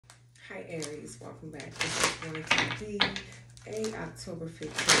Hi Aries, welcome back. This is going to be a October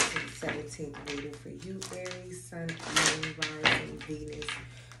 15th to the 17th reading for you, Aries, Sun, Moon, Rising, Venus,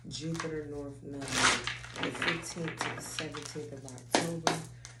 Jupiter, North Node, the 15th to the 17th of October.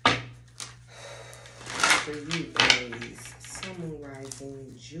 For you, Aries, Sun, Moon,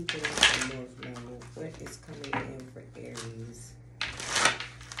 Rising, Jupiter, and North Node, what is coming in for Aries?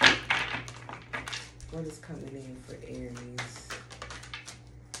 What is coming in for Aries?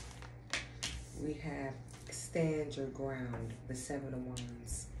 We have stand your ground, the Seven of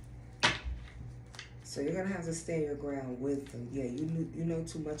Wands. So you're going to have to stand your ground with them. Yeah, you know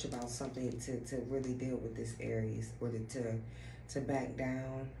too much about something to really deal with this Aries, or to back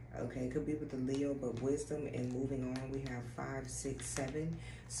down. Okay, it could be with the Leo, but wisdom and moving on. We have 5, 6, 7.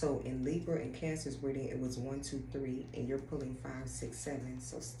 So in Libra and Cancer's reading, it was 1, 2, 3, and you're pulling 5, 6, 7.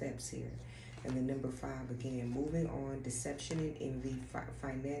 So steps here. And the number 5 again, moving on, deception and envy,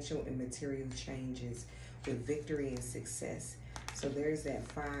 financial and material changes with victory and success. So there's that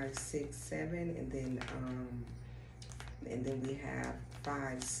 5, 6, 7, and then we have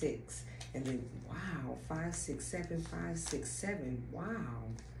 5, 6, and then wow, 5, 6, 7, 5, 6, 7. Wow.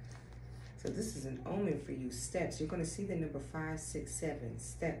 So this is an omen for you. Steps. You're going to see the number 5, 6, 7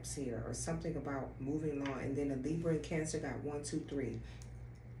 steps here, or something about moving on. And then a Libra and Cancer got 1, 2, 3.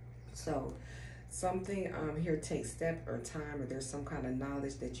 So something here takes step or time, or there's some kind of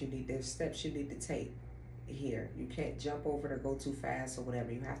knowledge that you need. There's steps you need to take here. You can't jump over it or go too fast or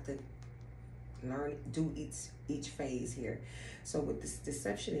whatever. You have to learn, do each phase here. So with this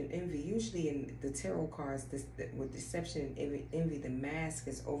deception and envy, usually in the tarot cards, with deception and envy, the mask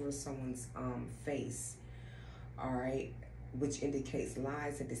is over someone's face. All right, which indicates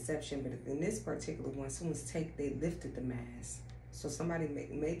lies and deception. But in this particular one, they lifted the mask. So somebody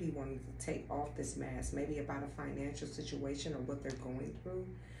maybe wanted to take off this mask, maybe about a financial situation or what they're going through.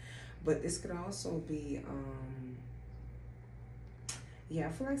 But this could also be, yeah,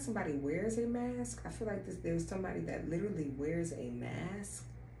 I feel like somebody wears a mask. I feel like there's somebody that literally wears a mask.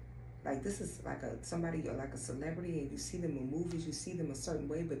 Like this is like somebody like a celebrity, and you see them in movies, you see them a certain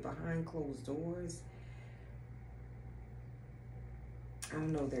way, but behind closed doors, I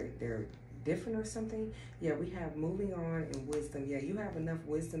don't know, they're different or something. Yeah, we have moving on and wisdom. Yeah, you have enough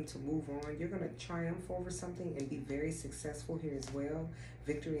wisdom to move on. You're going to triumph over something and be very successful here as well.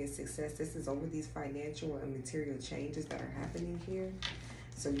 Victory and success. This is over these financial and material changes that are happening here.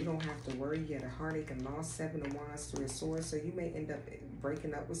 So you don't have to worry. You had a heartache and loss, 7 of Wands, 3 of Swords. So you may end up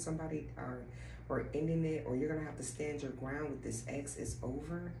breaking up with somebody or ending it, or you're going to have to stand your ground with this ex. It's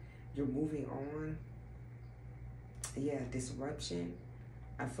over. You're moving on. Yeah, disruption.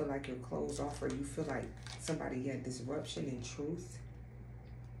 I feel like you're closed off, or you feel like somebody had disruption in truth.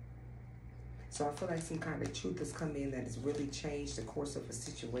 So I feel like some kind of truth has come in that has really changed the course of a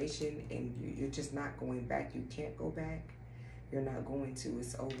situation, and you're just not going back. You can't go back. You're not going to.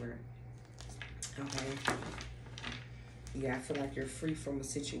 It's over. Okay. Yeah, I feel like you're free from a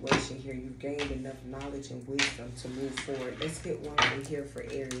situation here. You've gained enough knowledge and wisdom to move forward. Let's get one in here for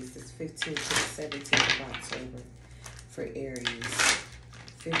Aries. It's 15th to the 17th of October for Aries.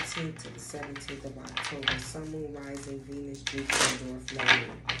 15th to the 17th of October. Sun, Moon, Rising, Venus, Jupiter, North Node.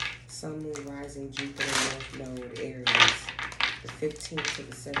 Sun, Moon, Rising, Jupiter, North Node, Aries. The 15th to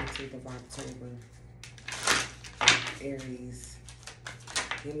the 17th of October. Aries.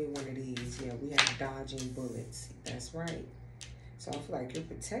 Give me one of these. Yeah, we have dodging bullets. That's right. So I feel like you're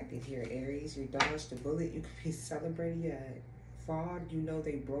protected here, Aries. You dodged a bullet. You could be celebrating. Yeah, fraud. You know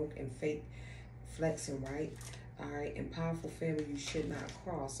they broke and fake flexing, right? All right, and powerful family you should not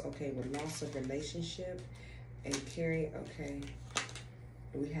cross. Okay, with loss of relationship and carry. Okay,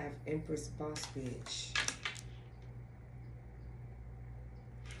 we have Empress, boss bitch,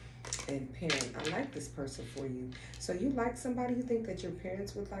 and parent. I like this person for you. So you like somebody, you think that your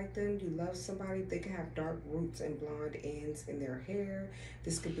parents would like them. You love somebody. They can have dark roots and blonde ends in their hair.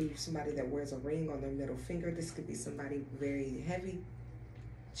 This could be somebody that wears a ring on their middle finger. This could be somebody very heavy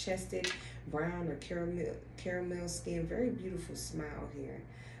chested, brown or caramel skin. Very beautiful smile here.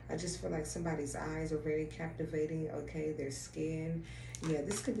 I just feel like somebody's eyes are very captivating. Okay, their skin. Yeah,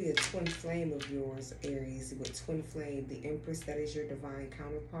 this could be a twin flame of yours, Aries, with twin flame, the Empress, that is your divine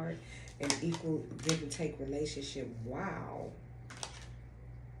counterpart, an equal give and take relationship. Wow.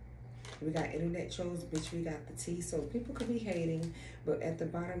 We got internet trolls, bitch, we got the tea. So people could be hating, but at the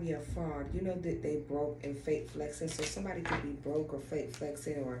bottom, you have fraud. You know that they broke and fake flexing. So somebody could be broke or fake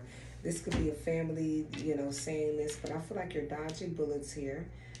flexing, or this could be a family, you know, saying this. But I feel like you're dodging bullets here.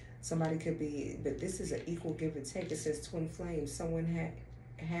 Somebody could be, but this is an equal give and take. It says twin flames. Someone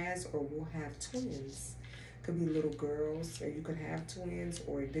has or will have twins. Could be little girls, or you could have twins,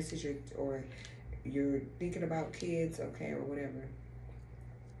 or this is your, or you're thinking about kids, okay, or whatever.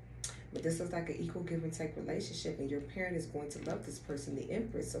 But this is like an equal give and take relationship, and your parent is going to love this person, the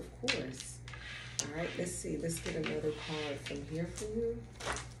Empress, of course. All right, let's see. Let's get another card from here for you.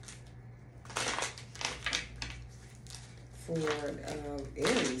 For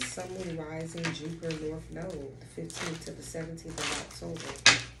Aries, Sun, Moon, Rising, Jupiter, North Node, the 15th to the 17th of October.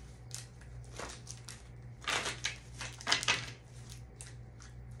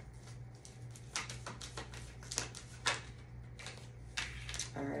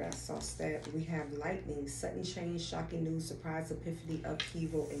 Alright, I saw that. We have lightning, sudden change, shocking news, surprise, epiphany,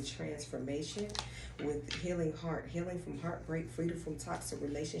 upheaval, and transformation. With healing heart, healing from heartbreak, freedom from toxic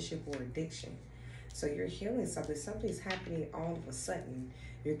relationship or addiction. So you're healing something. Something's happening all of a sudden.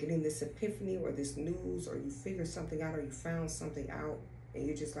 You're getting this epiphany or this news, or you figure something out, or you found something out, and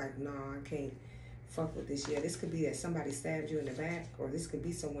you're just like, nah, I can't fuck with this. Yeah, this could be that somebody stabbed you in the back, or this could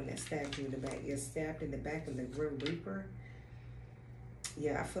be someone that stabbed you in the back. You're stabbed in the back of the Grim Reaper.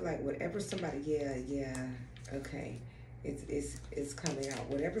 Yeah, I feel like whatever somebody, yeah, okay, it's coming out.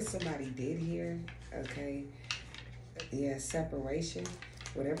 Whatever somebody did here, okay, yeah, separation.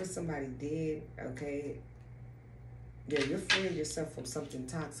 Whatever somebody did, okay, yeah, you're freeing yourself from something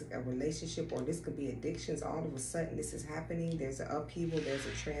toxic, a relationship, or this could be addictions. All of a sudden, this is happening. There's an upheaval. There's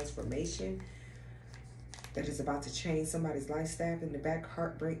a transformation that is about to change somebody's life. Stabbed in the back,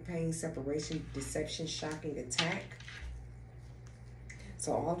 heartbreak, pain, separation, deception, shocking attack.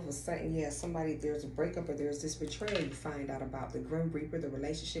 So all of a sudden, yeah, somebody, there's a breakup or there's this betrayal you find out about. The Grim Reaper, the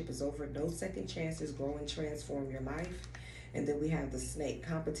relationship is over. No second chances. Grow and transform your life. And then we have the snake,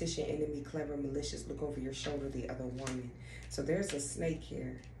 competition, enemy, clever, malicious, look over your shoulder, the other woman. So there's a snake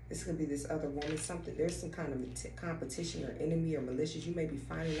here. This could be this other woman, something, there's some kind of competition or enemy or malicious. You may be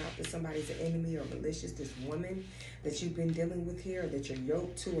finding out that somebody's an enemy or malicious, this woman that you've been dealing with here, or that you're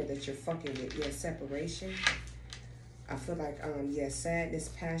yoked to, or that you're fucking with. Yeah, separation. I feel like, yeah, sadness,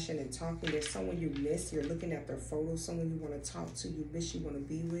 passion, and talking. There's someone you miss. You're looking at their photos, someone you want to talk to, you wish you want to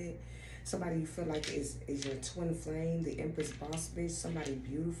be with. Somebody you feel like is your twin flame, the Empress boss bitch, somebody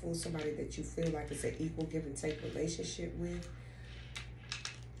beautiful, somebody that you feel like is an equal give and take relationship with.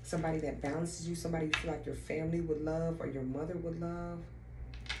 Somebody that balances you, somebody you feel like your family would love or your mother would love.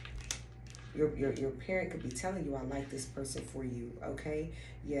 Your parent could be telling you, I like this person for you, okay?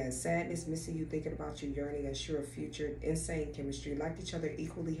 Yeah, sadness, missing you, thinking about you, yearning, unsure of future, insane chemistry, like each other,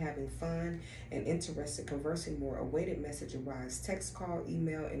 equally having fun and interested, conversing more. A weighted message arrives, text, call,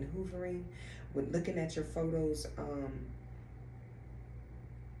 email, and hoovering, with looking at your photos,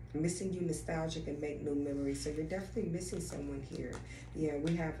 missing you, nostalgic, and make new memories. So you're definitely missing someone here. Yeah,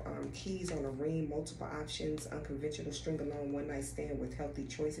 we have keys on a ring, multiple options, unconventional, string along, one night stand with healthy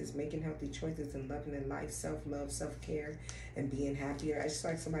choices, making healthy choices and loving in life, self-love, self-care, and being happier. It's just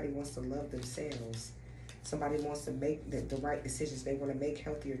like somebody wants to love themselves. Somebody wants to make the right decisions. They want to make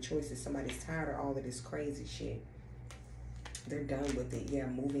healthier choices. Somebody's tired of all of this crazy shit. They're done with it. Yeah,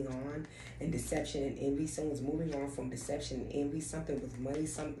 moving on. And deception and envy. Someone's moving on from deception and envy. Something with money,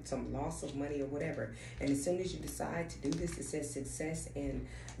 some loss of money or whatever. And as soon as you decide to do this, it says success and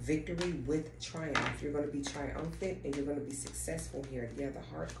victory with triumph. You're going to be triumphant and you're going to be successful here. Yeah, the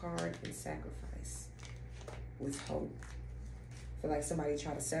heart card and sacrifice with hope. I feel like somebody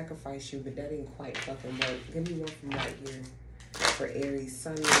tried to sacrifice you, but that didn't quite fucking work. Give me one from right here. For Aries,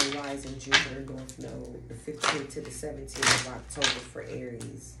 Sun, Moon, Rising, Jupiter, North Node, the 15th to the 17th of October for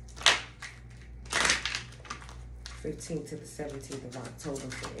Aries. 15th to the 17th of October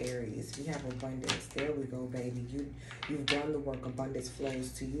for Aries. We have abundance. There we go, baby. You've done the work. Abundance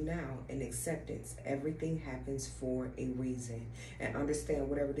flows to you now. And acceptance. Everything happens for a reason. And understand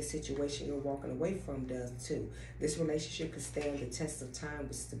whatever the situation you're walking away from does too. This relationship can stand the test of time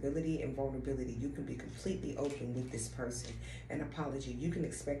with stability and vulnerability. You can be completely open with this person. An apology. You can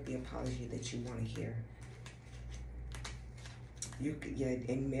expect the apology that you want to hear. Yeah,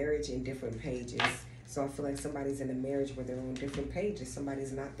 in marriage, in different pages. So I feel like somebody's in a marriage where they're on different pages.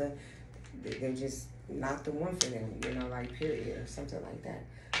 Somebody's not they're just not the one for them, you know, like period or something like that.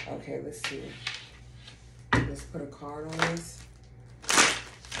 Okay, let's see. Let's put a card on this.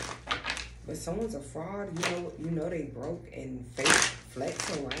 But someone's a fraud, you know they broke and fake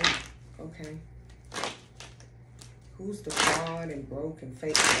flexing, right? Okay. Who's the fraud and broke and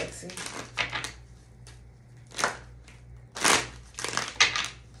fake flexing?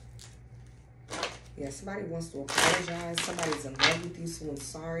 Yeah, somebody wants to apologize. Somebody's in love with you. Someone's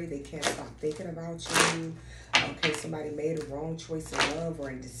sorry. They can't stop thinking about you. Okay, somebody made a wrong choice in love or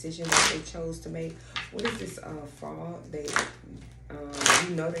a decision that they chose to make. What is this fraud? They,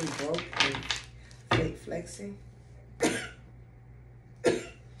 you know they broke and fake flexing.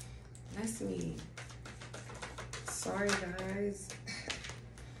 That's me. Sorry, guys.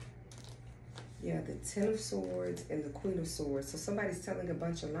 Yeah, the Ten of Swords and the Queen of Swords. So somebody's telling a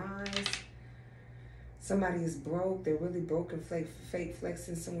bunch of lies. Somebody is broke. They're really broke and fake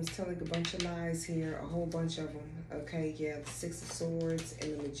flexing. Someone's telling a bunch of lies here. A whole bunch of them. Okay, yeah, the Six of Swords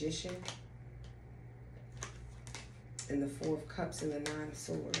and the Magician. And the Four of Cups and the Nine of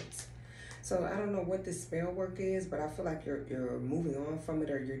Swords. So I don't know what this spell work is, but I feel like you're moving on from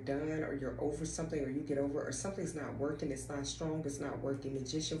it, or you're done, or you're over something, or you get over it, or something's not working. It's not strong. It's not working.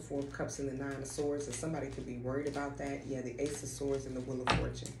 Magician, Four of Cups, and the Nine of Swords. And somebody could be worried about that. Yeah, the Ace of Swords and the Wheel of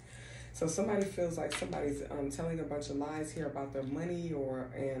Fortune. So somebody feels like somebody's telling a bunch of lies here about their money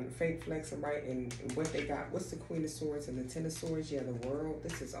and fake flexing, right? And what they got. What's the Queen of Swords and the Ten of Swords? Yeah, the world.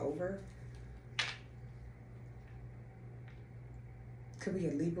 This is over. Could be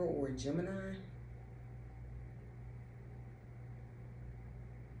a Libra or a Gemini.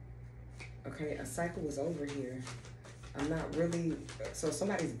 Okay, a cycle is over here. I'm not really, so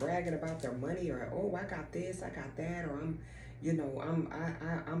somebody's bragging about their money, or, oh, I got this, I got that, or I'm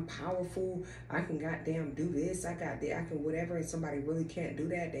powerful. I can goddamn do this. I can whatever, and somebody really can't do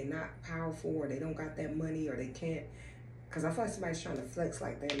that. They're not powerful, or they don't got that money, or they can't. Because I feel like somebody's trying to flex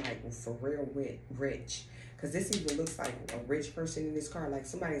like they're like for real rich. Because this even looks like a rich person in this card. Like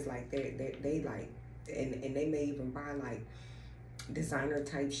somebody's like, they like, and they may even buy like designer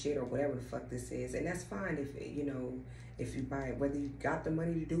type shit or whatever the fuck this is. And that's fine if, you know, if you buy it, whether you got the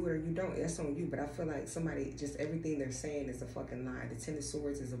money to do it or you don't, that's on you. But I feel like somebody, just everything they're saying is a fucking lie. The Ten of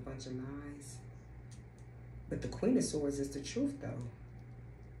Swords is a bunch of lies. But the Queen of Swords is the truth though.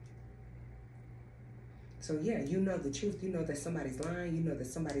 So yeah, you know the truth. You know that somebody's lying. You know that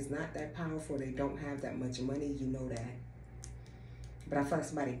somebody's not that powerful. They don't have that much money. You know that. But I feel like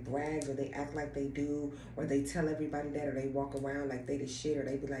somebody brags, or they act like they do, or they tell everybody that, or they walk around like they the shit, or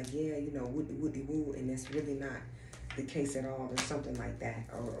they be like, yeah, you know, woody woo, and it's really not the case at all, or something like that,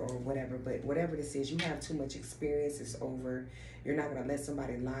 or whatever. But whatever this is, you have too much experience. It's over. You're not gonna let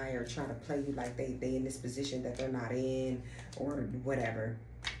somebody lie or try to play you like they in this position that they're not in, or whatever.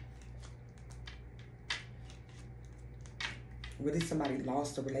 Really somebody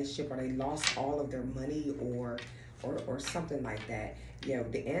lost a relationship, or they lost all of their money, or something like that. Yeah,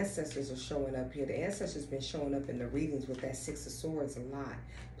 the ancestors are showing up here. The ancestors been showing up in the readings with that Six of Swords a lot.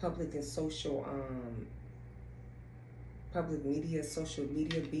 Public and social, public media, social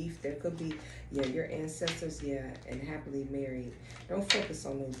media beef. There could be, yeah, your ancestors, yeah, and happily married. Don't focus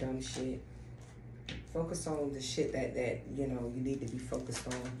on no dumb shit. Focus on the shit that you know you need to be focused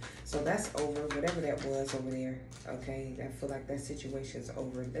on. So that's over, whatever that was over there. Okay, I feel like that situation's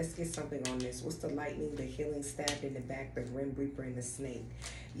over. Let's get something on this. What's the lightning, the healing, stab in the back, the grim reaper, and the snake?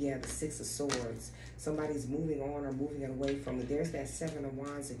 Yeah, the Six of Swords. Somebody's moving on or moving away from it. There's that Seven of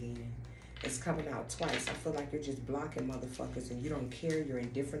Wands again. It's coming out twice. I feel like you're just blocking motherfuckers and you don't care. You're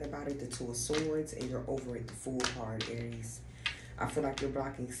indifferent about it. The Two of Swords, and you're over it. The Fool card, Aries. I feel like you're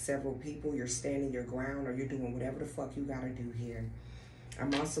blocking several people. You're standing your ground, or you're doing whatever the fuck you gotta do here.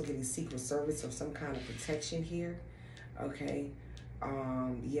 I'm also getting Secret Service or some kind of protection here. Okay.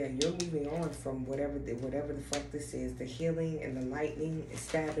 Yeah, you're moving on from whatever the fuck this is. The healing and the lightning,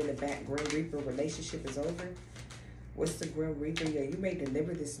 stab in the back, Grim Reaper relationship is over. What's the Grim Reaper? Yeah, you may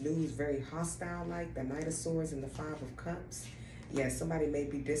deliver this news very hostile, like the Knight of Swords and the Five of Cups. Yeah, somebody may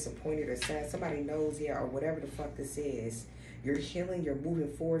be disappointed or sad. Somebody knows, yeah, or whatever the fuck this is. You're healing, you're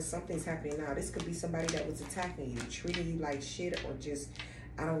moving forward, something's happening now. This could be somebody that was attacking you, treating you like shit, or just,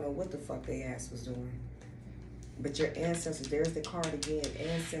 I don't know what the fuck they ass was doing. But your ancestors, there's the card again.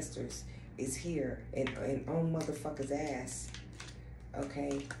 Ancestors is here and on motherfuckers' ass.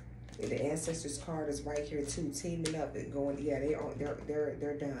 Okay? The ancestors card is right here too, teaming up and going, yeah,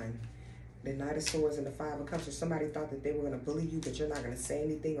 they're done. The Knight of Swords and the Five of Cups, or somebody thought that they were going to bully you, but you're not going to say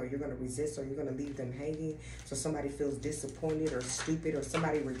anything, or you're going to resist, or you're going to leave them hanging. So somebody feels disappointed or stupid, or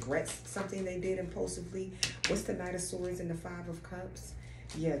somebody regrets something they did impulsively. What's the Knight of Swords and the Five of Cups?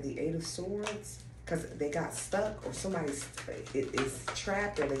 Yeah, the Eight of Swords, because they got stuck, or somebody is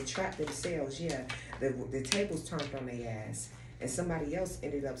trapped, or they trapped themselves. Yeah, the tables turned on their ass. And somebody else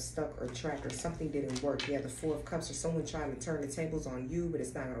ended up stuck or trapped, or something didn't work. Yeah, the Four of Cups, or someone trying to turn the tables on you, but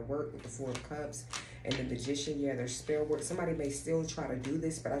it's not going to work with the Four of Cups. And the Magician, yeah, there's spell work. Somebody may still try to do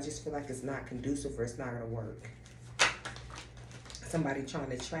this, but I just feel like it's not conducive, or it's not going to work. Somebody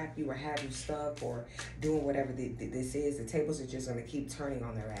trying to trap you or have you stuck or doing whatever this is. The tables are just going to keep turning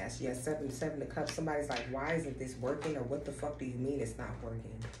on their ass. Yeah, seven of Cups. Somebody's like, why isn't this working? Or what the fuck do you mean it's not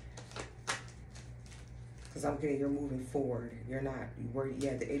working? Because I'm getting you're moving forward. You're not worried.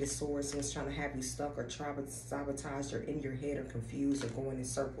 Yeah, the Eight of Swords, someone's trying to have you stuck or sabotaged or in your head or confused or going in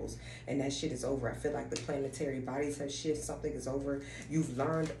circles. And that shit is over. I feel like the planetary bodies have shifted. Something is over. You've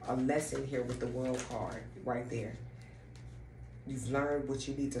learned a lesson here with the World card right there. You've learned what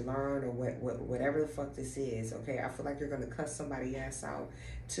you need to learn, or whatever the fuck this is. Okay, I feel like you're gonna cuss somebody ass out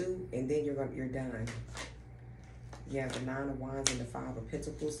too, and then you're done. Yeah, the Nine of Wands and the Five of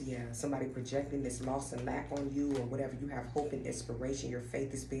Pentacles. Yeah, somebody projecting this loss and lack on you or whatever. You have hope and inspiration. Your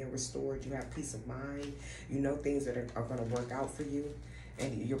faith is being restored. You have peace of mind. You know things that are going to work out for you.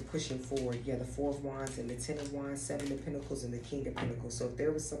 And you're pushing forward. Yeah, the Four of Wands and the Ten of Wands, Seven of Pentacles and the King of Pentacles. So if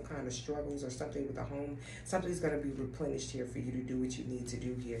there was some kind of struggles or something with the home, something's going to be replenished here for you to do what you need to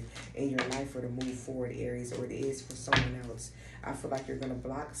do here in your life or to move forward, Aries, or it is for someone else. I feel like you're going to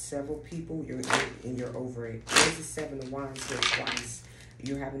block several people and you're over it. There's the Seven of Wands here twice.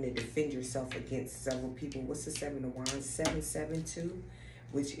 You're having to defend yourself against several people. What's the Seven of Wands? 772.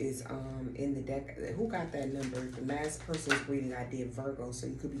 Which is in the deck. Who got that number? The last person's reading I did Virgo, so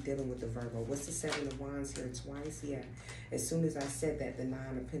you could be dealing with the Virgo. What's the Seven of Wands here twice? Yeah. As soon as I said that, the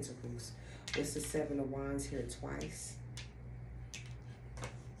Nine of Pentacles. What's the Seven of Wands here twice?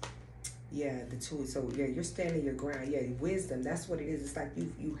 Yeah, the Two. So yeah, you're standing your ground. Yeah, wisdom. That's what it is. It's like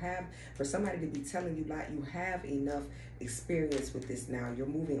you have, for somebody to be telling you like you have enough experience with this now. You're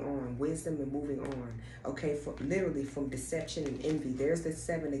moving on. Wisdom and moving on. Okay, literally from deception and envy. There's the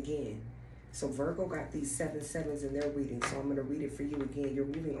 7 again. So Virgo got these 7 sevens in their reading. So I'm going to read it for you again. You're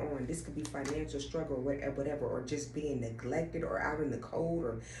moving on. This could be financial struggle or whatever, or just being neglected or out in the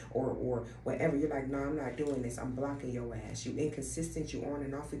cold or whatever. You're like, no, I'm not doing this. I'm blocking your ass. You inconsistent. You on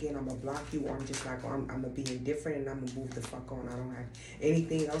and off again. I'm going to block you. Or I'm just like, I'm going to be indifferent and I'm going to move the fuck on. I don't have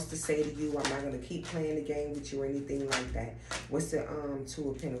anything else to say to you. I'm not going to keep playing the game with you or anything like that. What's the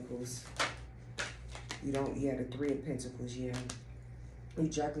Two of Pentacles? You don't, yeah, the Three of Pentacles, yeah. You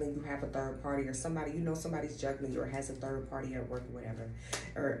juggling, you have a third party or somebody, you know somebody's juggling or has a third party at work or whatever.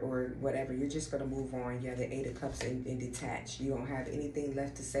 Or whatever. You're just going to move on. Yeah, the Eight of Cups and detach. You don't have anything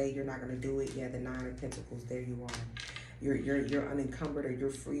left to say. You're not going to do it. Yeah, the Nine of Pentacles. There you are. You're unencumbered or you're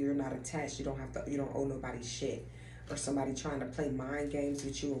free. You're not attached. You don't have to, you don't owe nobody shit. Or somebody trying to play mind games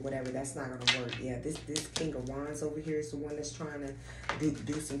with you or whatever, that's not going to work. Yeah, this King of Wands over here is the one that's trying to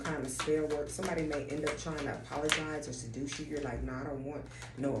do some kind of spell work. Somebody may end up trying to apologize or seduce you. You're like, no, I don't want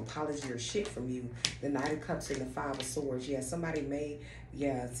no apology or shit from you. The Knight of Cups and the Five of Swords. Yeah, somebody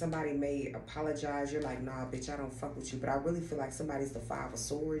may apologize. You're like, nah, bitch, I don't fuck with you. But I really feel like somebody's the Five of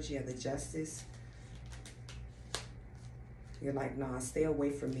Swords. Yeah, the Justice. You're like, nah, stay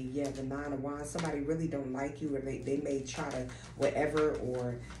away from me. Yeah, the Nine of Wands. Somebody really don't like you, or they may try to whatever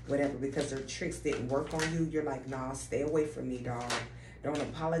or whatever because their tricks didn't work on you. You're like, nah, stay away from me, dog. Don't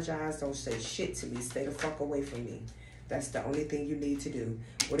apologize. Don't say shit to me. Stay the fuck away from me. That's the only thing you need to do.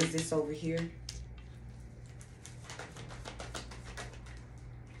 What is this over here?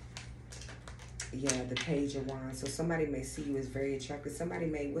 Yeah, the Page of Wands. So somebody may see you as very attractive. Somebody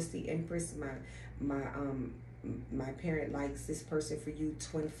may, what's the Empress? My parent likes this person for you,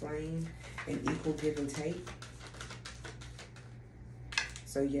 twin flame, and equal give and take.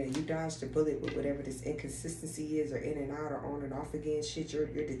 So yeah, you dodged a bullet with whatever this inconsistency is, or in and out, or on and off again. Shit, you're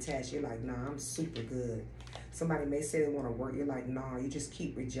detached. You're like, nah, I'm super good. Somebody may say they want to work. You're like, nah, you just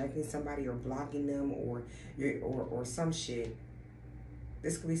keep rejecting somebody or blocking them or some shit.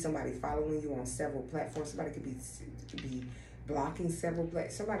 This could be somebody following you on several platforms. Somebody could be blocking several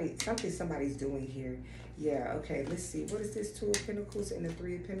somebody's doing here. Yeah, okay, let's see. What is this? Two of Pentacles and the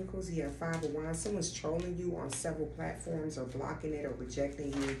Three of Pentacles? Yeah, Five of Wands. Someone's trolling you on several platforms or blocking it or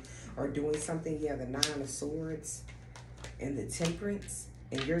rejecting you or doing something. Yeah, the Nine of Swords and the Temperance.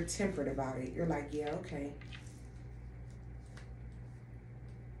 And you're tempered about it. You're like, yeah, okay.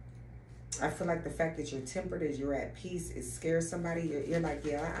 I feel like the fact that you're tempered, as you're at peace, it scares somebody. You're like,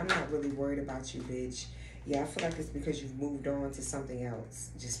 yeah, I'm not really worried about you, bitch. Yeah, I feel like it's because you've moved on to something else.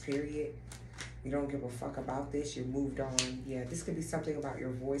 Just period. You don't give a fuck about this. You moved on. Yeah, this could be something about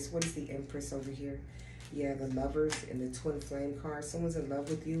your voice. What is the Empress over here? Yeah, the Lovers and the Twin Flame card. Someone's in love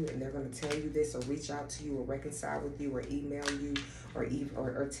with you and they're going to tell you this or reach out to you or reconcile with you or email you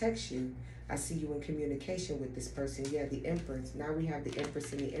or text you. I see you in communication with this person. Yeah, the Empress. Now we have the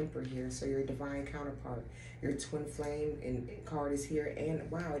Empress and the Emperor here. So your divine counterpart. Your Twin Flame and card is here.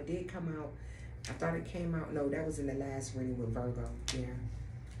 And wow, it did come out. I thought it came out. No, that was in the last reading with Virgo. Yeah.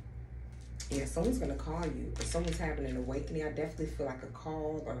 Yeah, someone's going to call you. If someone's having an awakening, I definitely feel like a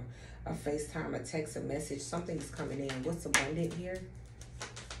call or a FaceTime, a text, a message. Something's coming in. What's abundant here?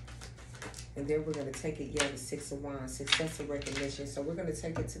 And then we're going to take it, yeah, the 6 of Wands, success and recognition. So we're going to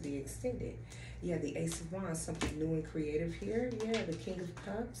take it to the extended. Yeah, the Ace of Wands, something new and creative here. Yeah, the King of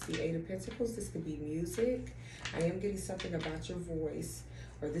Cups, the 8 of Pentacles. This could be music. I am getting something about your voice.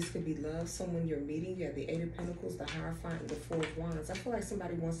 Or this could be love, someone you're meeting. You have the 8 of Pentacles, the Hierophant, and the 4 of Wands. I feel like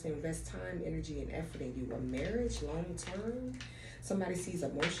somebody wants to invest time, energy, and effort in you. A marriage, long term. Somebody sees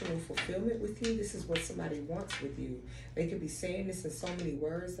emotional fulfillment with you. This is what somebody wants with you. They could be saying this in so many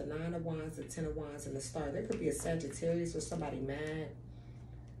words. The 9 of Wands, the 10 of Wands, and the Star. There could be a Sagittarius or somebody mad.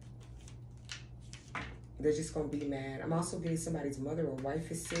 They're just going to be mad. I'm also getting somebody's mother or wife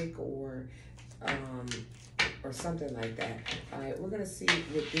is sick or something like that. All right, we're going to see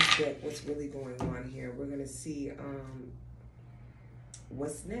with this deck what's really going on here. We're going to see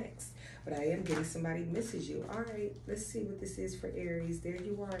what's next. But I am getting somebody misses you. All right, let's see what this is for Aries. There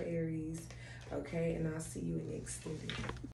you are, Aries. Okay, and I'll see you in the extended.